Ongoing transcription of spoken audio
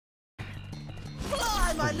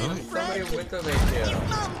my little friend. Somebody with the here. Your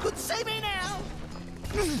mom could save me now.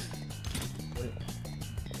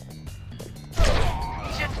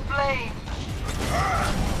 Just flame.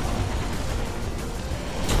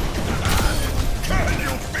 Can you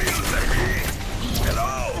feel the heat?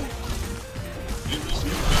 Hello?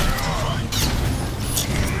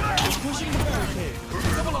 Pushing the barricade.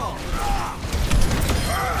 Come along.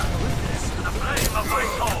 The flame of my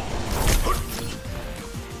soul.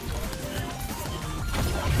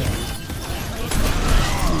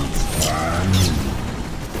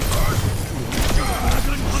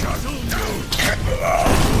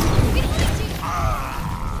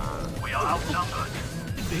 We are outnumbered.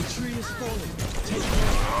 The tree is falling.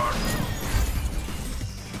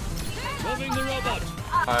 Moving the robot.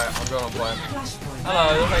 Alright, I'm going on point. Hello,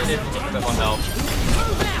 it looks like you need to look a bit more health.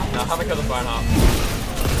 Now, have a kill the fire now.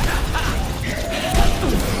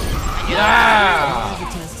 Yeah!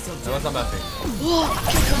 That was not messy.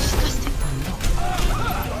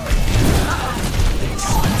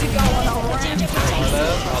 I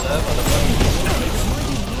live.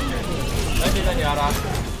 Thank you, Daniela.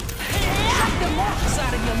 The marks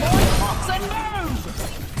out of your loincloths and move!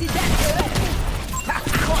 Did that hurt?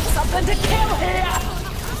 Got something to kill here!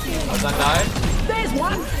 Has that died? There's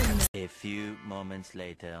one! A few moments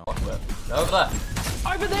later. Over there.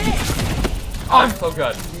 Over there! I'm so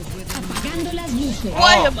good.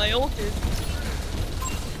 Why am I ulted?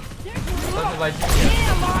 This is like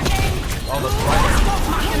oh, the right.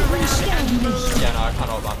 Yeah, no, I can't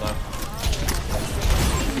hold that though.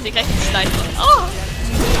 I think I can snipe him. Oh!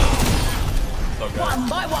 So good. One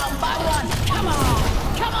by one. Come on!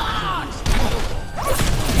 Come on!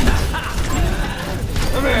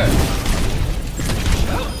 Come here.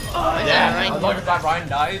 Oh, Yeah, as long as that Ryan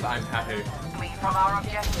dies, I'm happy. From our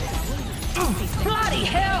objective. Bloody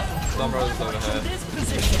hell! Some brothers over here. This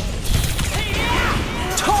position.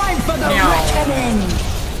 Time for the reckoning!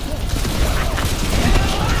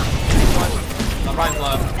 That Ryan's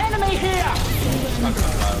low. Enemy here! I'm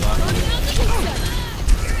gonna try that.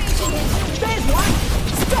 There's one!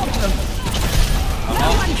 Stop them! No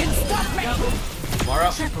one can stop me! More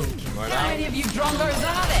up. More How down. many of you drongos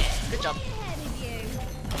are there? good job.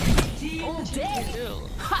 All dead?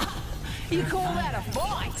 Ha! You call that a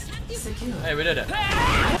fight? Hey, we did it.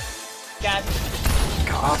 God.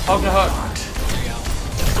 Hug the hook.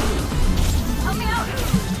 Help me out!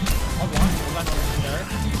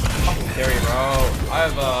 Fucking carry, bro. I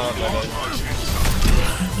have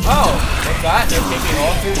oh, what's that? They're taking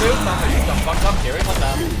all two dudes? Sounds like some fucked up carry. What's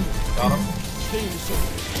that? Got him.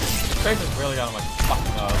 Face has really got on my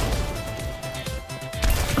fucking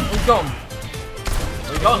Where's going?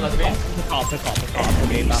 Where you going, lesbian?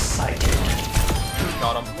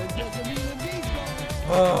 Got him.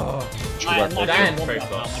 Oh. Dan face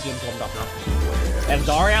though.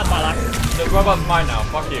 The robot's mine now.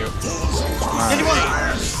 Fuck you.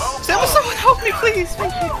 Someone help me, please.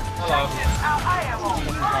 Thank you. Hello.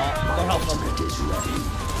 Don't help them.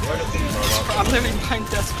 Where is this robot? I'm living behind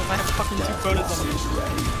desk because I have fucking 2 photos on me.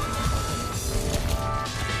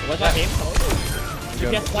 What's that game?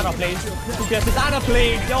 GPS is out of place. GPS is out of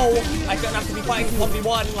place. Yo, I don't have to be fighting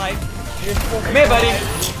 1v1 like. Come here, buddy.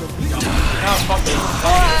 No, fuck you.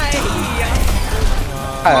 Why?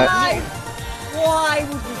 Why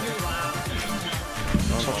would you do that?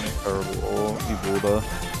 Such a terrible evil there.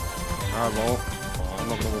 Alright, well, I'm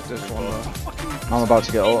not gonna with this one though. I'm about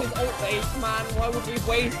to get ult. Ult base, man. Why would we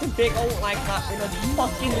waste a big ult like that in a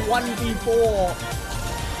fucking 1v4?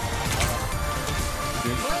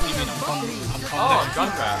 Oh,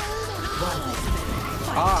 gunfast.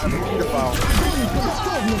 Meatophobia.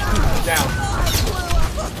 Down.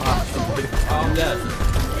 Oh, I'm dead.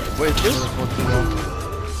 Wait, this is what you want.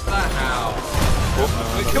 Ow.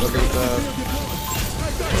 Look at that.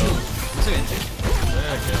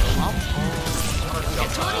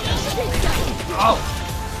 Oh!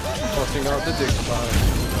 Busting out the dick side.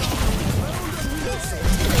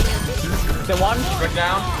 The one? Break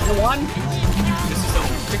down. The one? This is so.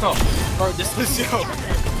 Kick off. Bro, this is yo. Get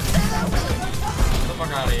the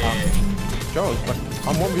fuck out of here. Joe, like,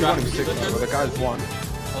 I'm 1v1ing 6 now, but the guy's 1.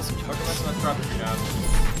 Also, fuck the rest of that trap if you can.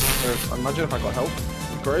 Imagine if I got help.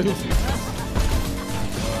 Great.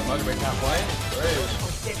 Motivate can't play. Great.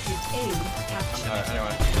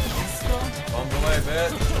 Anyway. Bombs away,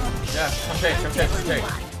 bitch. Yeah, come take. Yes,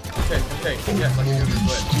 let's do this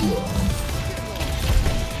split.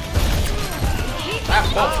 That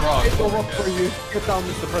boat's wrong. It's all up for you. Get down,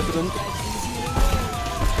 Mr. President.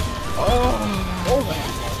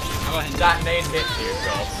 That nade hit you,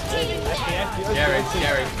 girl. Gary.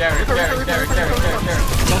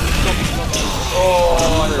 Oh,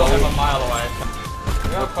 I saw him a mile away.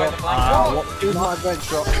 Yep. fight the flank. What is my bench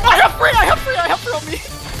drop? I have free on me!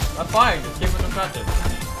 That's fine, just keep it distracted.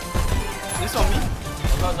 This on me?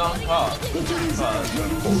 I'm not on Kart. This is fine,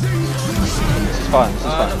 this is fine.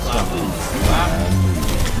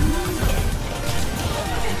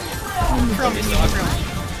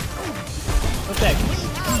 What's that?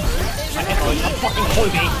 I hit all you fucking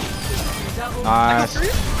Kirby! Nice. We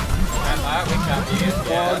can't be in.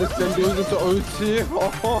 Oh, this thing goes into OT.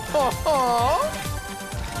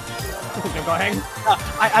 You're going?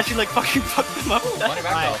 I actually like fucking fucked them up. Money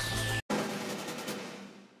back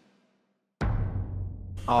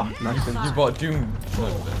Oh, nice thing. You bought Doom.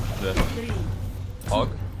 The hog?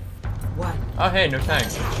 Oh hey, no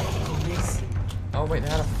tanks. Oh wait, they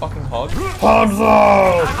had a fucking hog?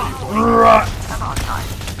 Hanzo!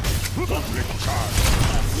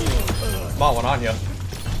 Smart one on you.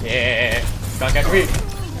 Yeah. Gotta get me.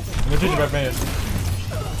 I'm a gingerbread man. It's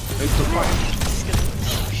the fight.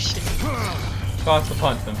 Start the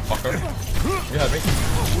punch then, fucker. You heard me.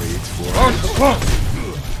 Start the punch!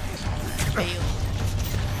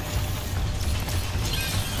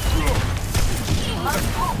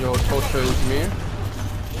 Yo, Toto is me.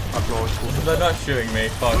 They're not shooting me,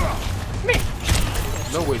 fuck.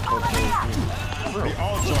 No way, Toto is me. The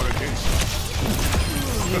odds are against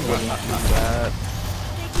Bad.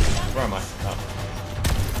 Where am I? Oh.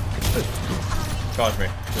 Charge me.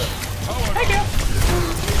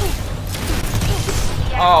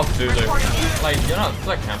 Oh, Zulu. Like, you're not, it's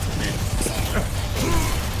like cancer dude.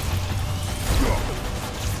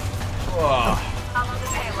 Oh.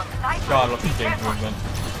 God, look at James movement.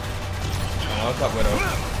 Oh, what's that Widow?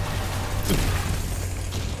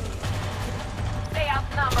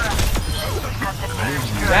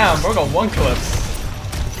 Damn, we're got one clip.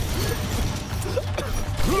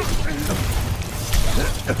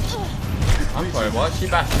 I'm sorry, what? She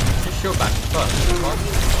bashed. She shield bashed first. What?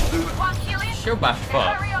 Shield bashed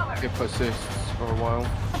first. It persists for a while.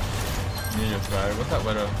 Right. What's that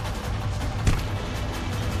Widow?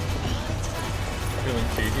 Feeling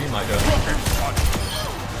cheesy, might do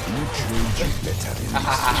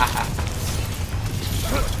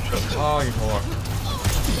Oh, you whore.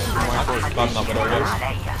 I thought you bugged up Widow again.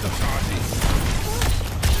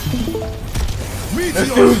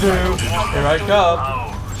 Let's do Zoom! Here I come!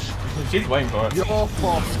 She's waiting for it. You're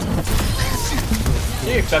fucked.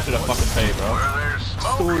 She accepted a fucking pay, bro.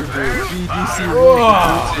 Storyboard, GDC Oh,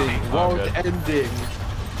 world good. ending.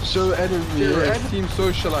 Show enemy, team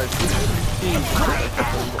socialize.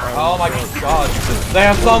 Oh my god. They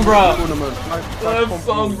have Sombra! Tournament. They have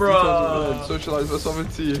Sombra! Socialize vs other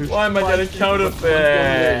team. Why am I getting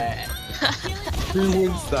counterfeit? Who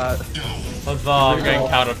wins that? Huzzah, I'm getting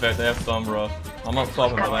counterfeit. They have Sombra. I'm not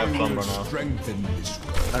stopping, but they have Sombra now. strengthen this.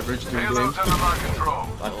 Average 2 games.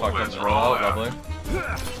 I fucked up the rollout, lovely.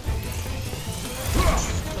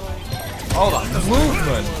 Oh, that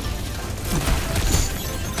movement!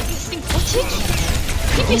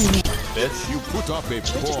 Bitch. You put up a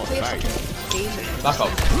poor fight. Back up.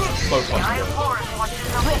 Slow punch him.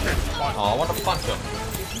 Oh, I want to punch him.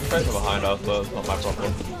 The friends are behind us, but it's not my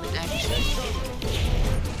problem.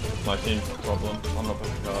 My team's problem. I'm not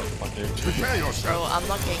pushing guards, it's my team. Prepare yourself. Bro, I'm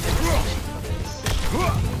not getting good.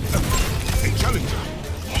 A challenger.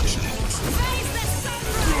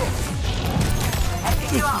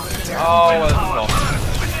 Oh, well, it's off.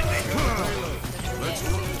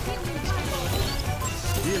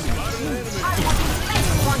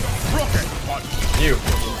 You.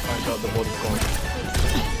 Find out the body's gone.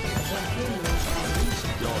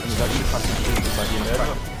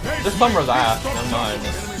 This Summer's ass, never mind.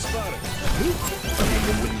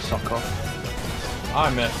 I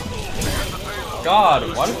missed. God,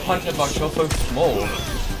 why does punch headbutt feel so small?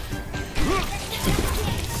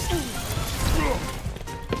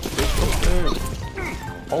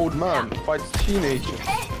 Old man fights teenager.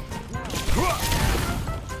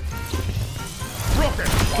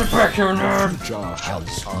 Get back here, nerd! Jar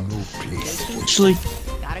has no place. Actually,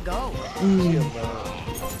 Gotta go. I'm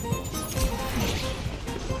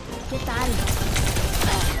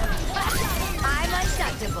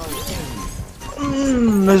unshactable.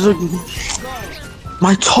 there's a...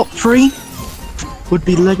 My top 3 would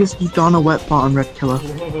be Legacy, Donna, Wet Bar, and Red Killer.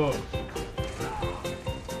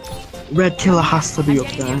 Red Killer has to be up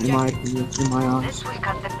there, in my opinion, in my eyes.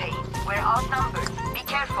 We're outnumbered. Be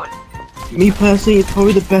careful. Me personally, it's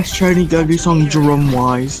probably the best Tony Gogu song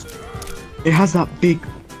drum-wise. It has that big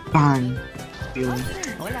bang feeling.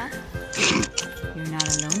 Hola. You're not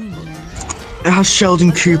alone in here. It has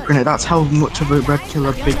Sheldon Cooper in it, that's how much of a Red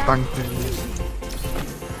Killer Big Bang Theory is.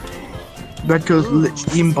 Red Killer's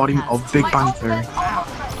literally the embodiment of Big Bang Theory.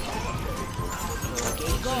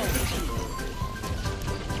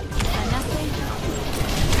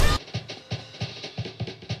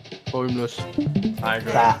 Homeless. I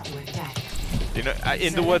agree. You know,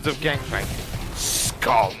 in the words of Gangplank,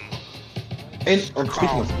 scum.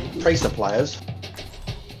 Speaking of Tracer players,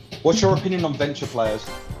 what's your opinion on venture players?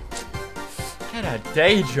 Get a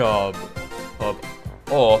day job.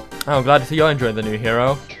 Or, I'm glad to see you're enjoying the new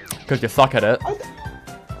hero. Because you suck at it.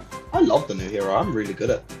 I love the new hero. I'm really good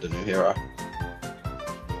at the new hero.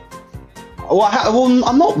 Well,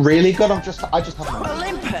 I'm not really good. I just have my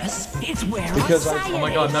Olympus is where because I say oh my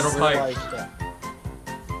it god, is. metal pipe.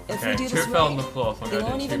 If Okay, we do 2 this fell on right, the floor, so I'm they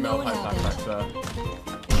going won't to do 2 even know metal it pipe happened. there.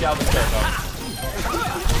 Get out the stairs,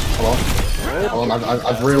 Hold on,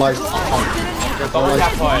 I've realised I can't. Don't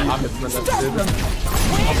that point,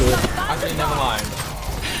 actually, never mind.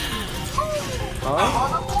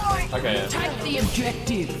 Okay, yeah. Take the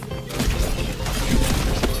objective.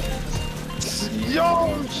 Yo,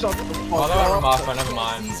 shut the fuck Oh, that was a up. master, never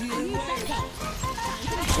mind.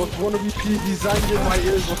 Got one of you PVs hanging in my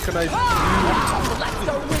ears, what can I do? Let's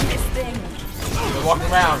go win this thing. They're walking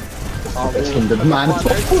around. It's hindered, man. Of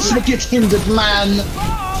course it gets hindered, man.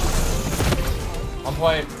 On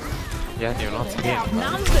point. Yeah, you're not again.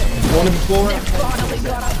 Outnumbered. One before They've finally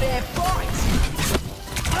got up their fight.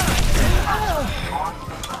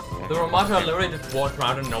 The Ramato literally just walked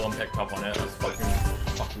around and no one picked up on it. That's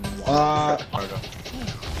fucking wild.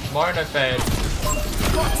 Mario no fade.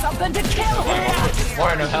 Got something to kill here.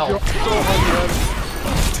 Mario no help.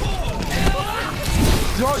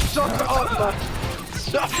 Yo, shut up, man.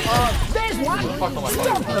 Shut up. There's one. Fuck on my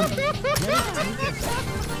phone.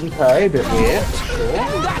 Okay, a bit weird.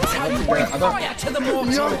 That's how you bring fire to the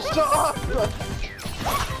mortal. Yo, shut up.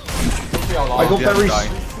 I got very.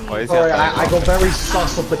 Sorry, I got very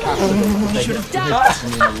sus of the captain. Should have done.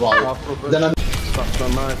 Then I'm. That's my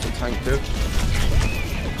mind to tank diff.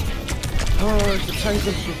 Oh, the tank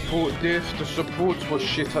can support diff, the support was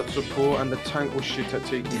shit at support, and the tank was shit at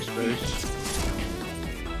taking space.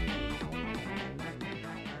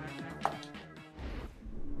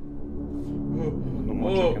 No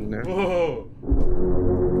more chicken there.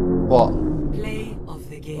 What? Play of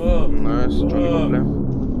the game. Nice, Johnny got there.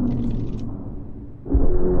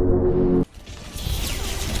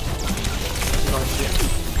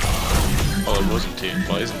 Oh, it wasn't team.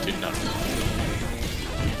 Why isn't team now?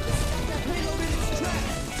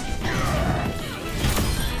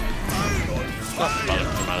 Not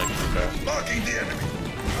dramatic, to be fair.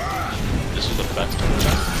 This is the best one.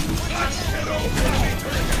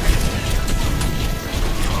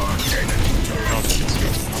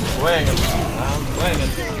 Swinging. I'm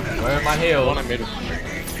swinging. Where are my heels? One I made it.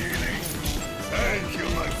 Thank you,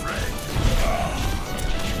 my friend.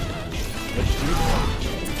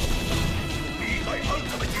 My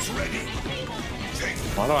ultimate is ready.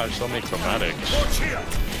 Why do I have so many chromatics? Watch here.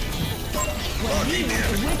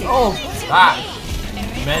 Oh, that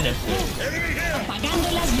menacing. Apagando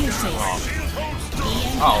las luces.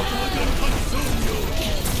 Oh.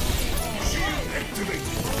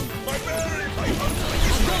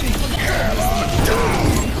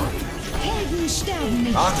 Helden sterben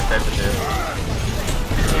nicht. I'm just over here.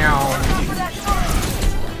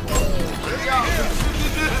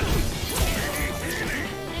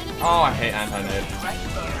 Oh, I hate anti-nade.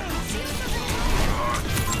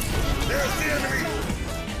 There's the enemy.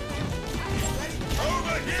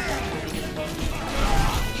 Over here.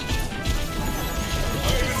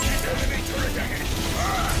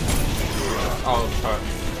 Oh, sorry.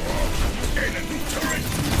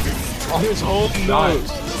 This whole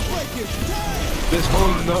nose. This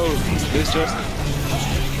whole nose. This just.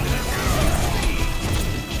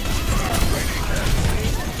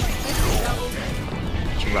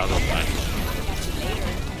 It's rather bad.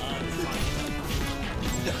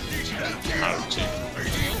 Ouch.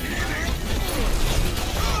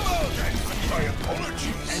 My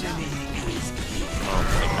apologies. Oh,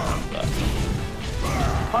 that.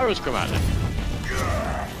 Pyro's chromatic.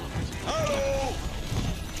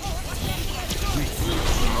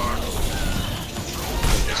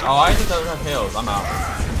 Oh, I just don't have heals. I'm out.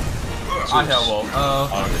 I heal Wolf.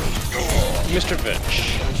 Mr.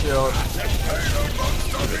 Bitch. Shield.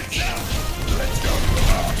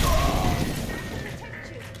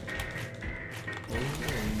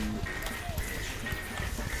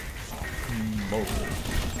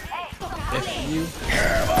 If you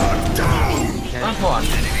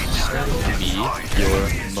can be your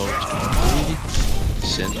most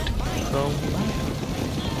recent chrome.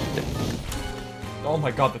 oh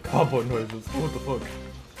my god, the cardboard noises. What the fuck?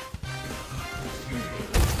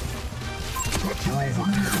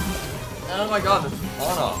 Oh my god, this is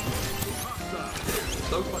honor.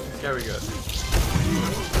 so fucking scary good.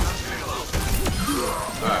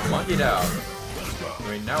 Alright, monkey down.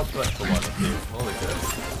 I mean, now push for one, dude. Holy shit.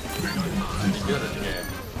 He's good at the game.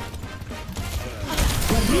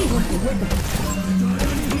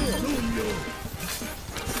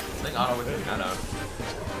 I think Otto was in Nano.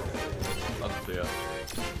 Let's see it.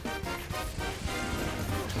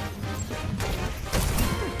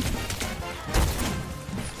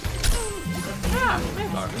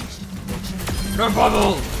 Go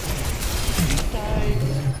bubble!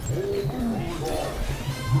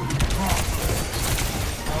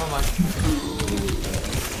 Oh my.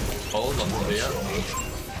 Hold on here.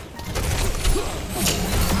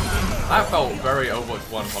 That felt very Overwatch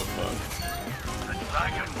 1 hog though.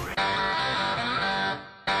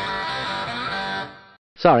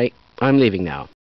 Sorry, I'm leaving now.